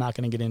definitely not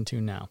going to get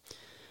into now.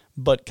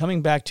 But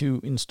coming back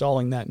to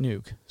installing that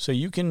nuke, so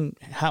you can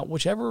have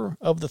whichever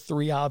of the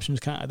three options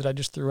that I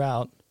just threw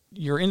out,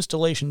 your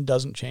installation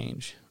doesn't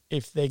change.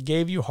 If they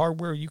gave you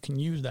hardware, you can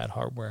use that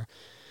hardware.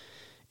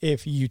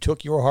 If you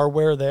took your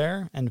hardware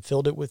there and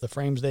filled it with the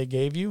frames they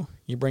gave you,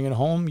 you bring it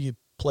home, you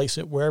place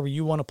it wherever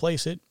you want to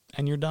place it,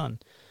 and you're done.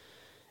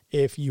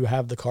 If you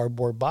have the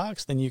cardboard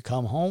box, then you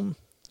come home,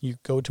 you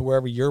go to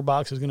wherever your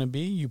box is going to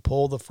be, you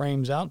pull the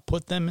frames out,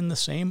 put them in the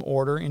same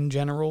order. In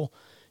general,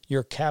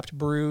 your capped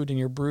brood and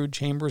your brood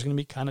chamber is going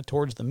to be kind of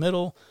towards the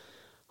middle.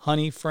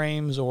 Honey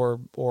frames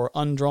or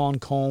undrawn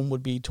comb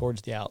would be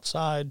towards the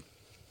outside.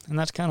 And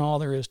that's kind of all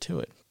there is to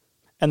it.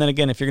 And then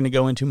again, if you're going to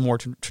go into more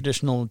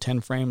traditional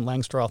 10-frame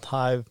Langstroth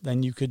hive,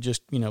 then you could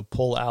just,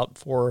 pull out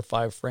 4 or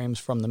 5 frames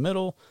from the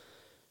middle,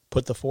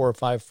 put the 4 or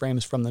 5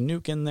 frames from the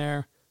nuke in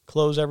there,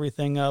 close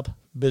everything up,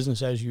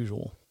 business as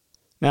usual.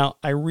 Now,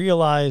 I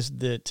realize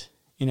that,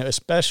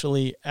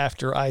 especially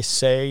after I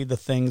say the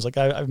things, like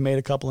I've made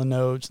a couple of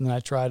notes and then I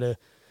try to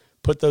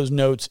put those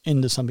notes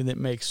into something that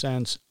makes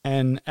sense.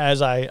 And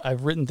as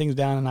I've written things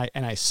down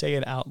and I say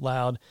it out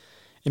loud,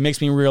 it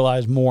makes me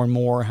realize more and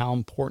more how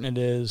important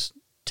it is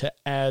to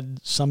add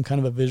some kind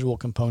of a visual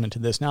component to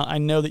this. Now, I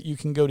know that you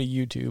can go to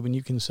YouTube and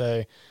you can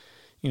say,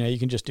 you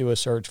can just do a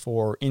search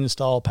for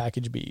install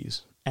package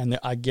bees. And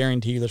I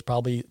guarantee you there's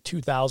probably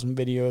 2,000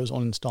 videos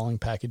on installing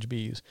package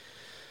bees.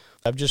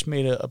 I've just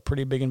made a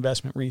pretty big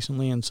investment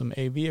recently in some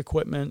AV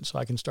equipment so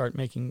I can start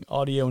making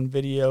audio and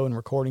video and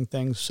recording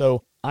things.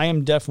 So I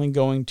am definitely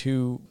going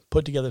to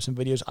put together some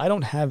videos. I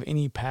don't have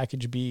any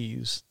package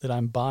bees that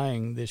I'm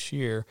buying this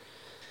year.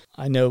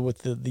 I know with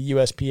the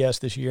USPS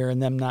this year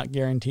and them not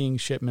guaranteeing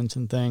shipments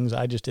and things,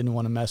 I just didn't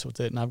want to mess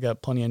with it. And I've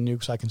got plenty of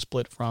nukes I can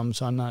split from,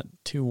 so I'm not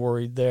too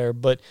worried there.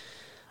 But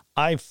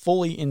I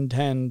fully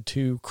intend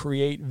to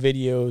create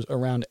videos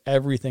around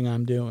everything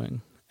I'm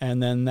doing.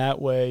 And then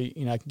that way,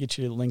 I can get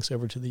you links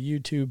over to the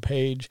YouTube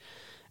page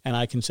and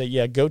I can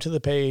say, go to the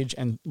page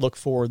and look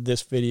for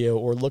this video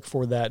or look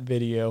for that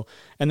video.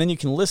 And then you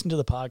can listen to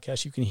the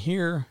podcast. You can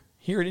hear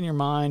it in your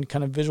mind,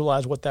 kind of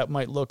visualize what that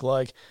might look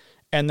like,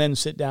 and then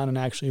sit down and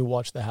actually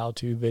watch the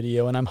how-to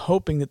video. And I'm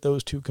hoping that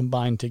those two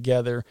combined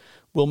together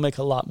will make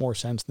a lot more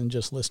sense than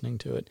just listening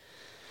to it.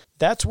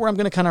 That's where I'm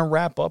going to kind of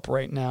wrap up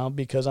right now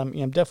because I'm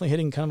definitely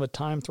hitting kind of a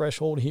time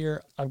threshold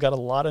here. I've got a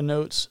lot of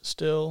notes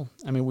still.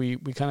 I mean, we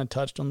kind of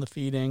touched on the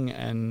feeding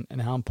and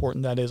how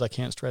important that is. I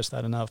can't stress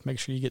that enough. Make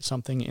sure you get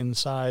something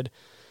inside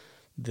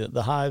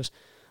the hives.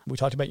 We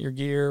talked about your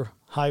gear,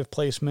 hive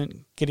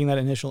placement, getting that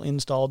initial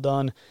install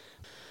done.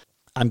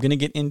 I'm going to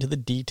get into the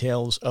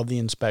details of the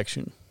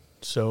inspection.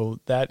 So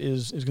that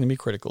is going to be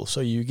critical.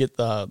 So you get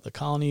the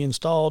colony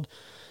installed,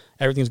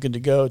 everything's good to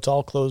go, it's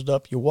all closed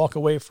up. You walk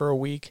away for a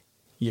week,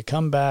 you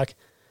come back,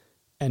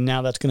 and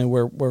now that's going to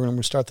where we're going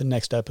to start the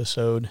next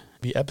episode,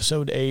 be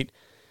episode 8,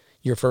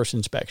 your first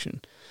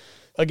inspection.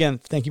 Again,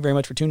 thank you very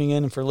much for tuning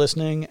in and for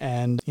listening.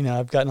 And,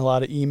 I've gotten a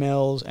lot of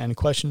emails and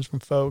questions from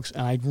folks,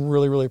 and I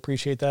really, really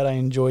appreciate that. I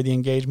enjoy the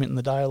engagement and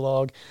the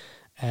dialogue.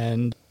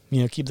 And,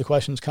 keep the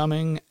questions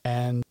coming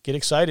and get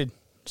excited.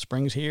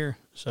 Spring's here,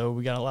 so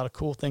we got a lot of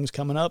cool things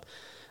coming up.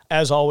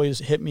 As always,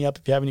 hit me up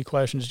if you have any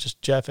questions.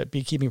 Just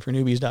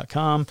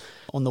jeff@beekeepingfornewbies.com.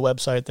 On the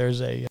website,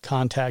 there's a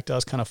contact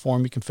us kind of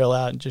form you can fill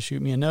out and just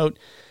shoot me a note.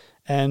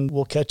 And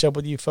we'll catch up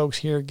with you folks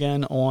here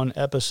again on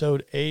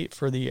episode 8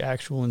 for the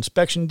actual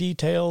inspection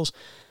details.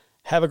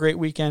 Have a great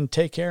weekend.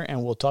 Take care,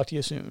 and we'll talk to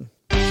you soon.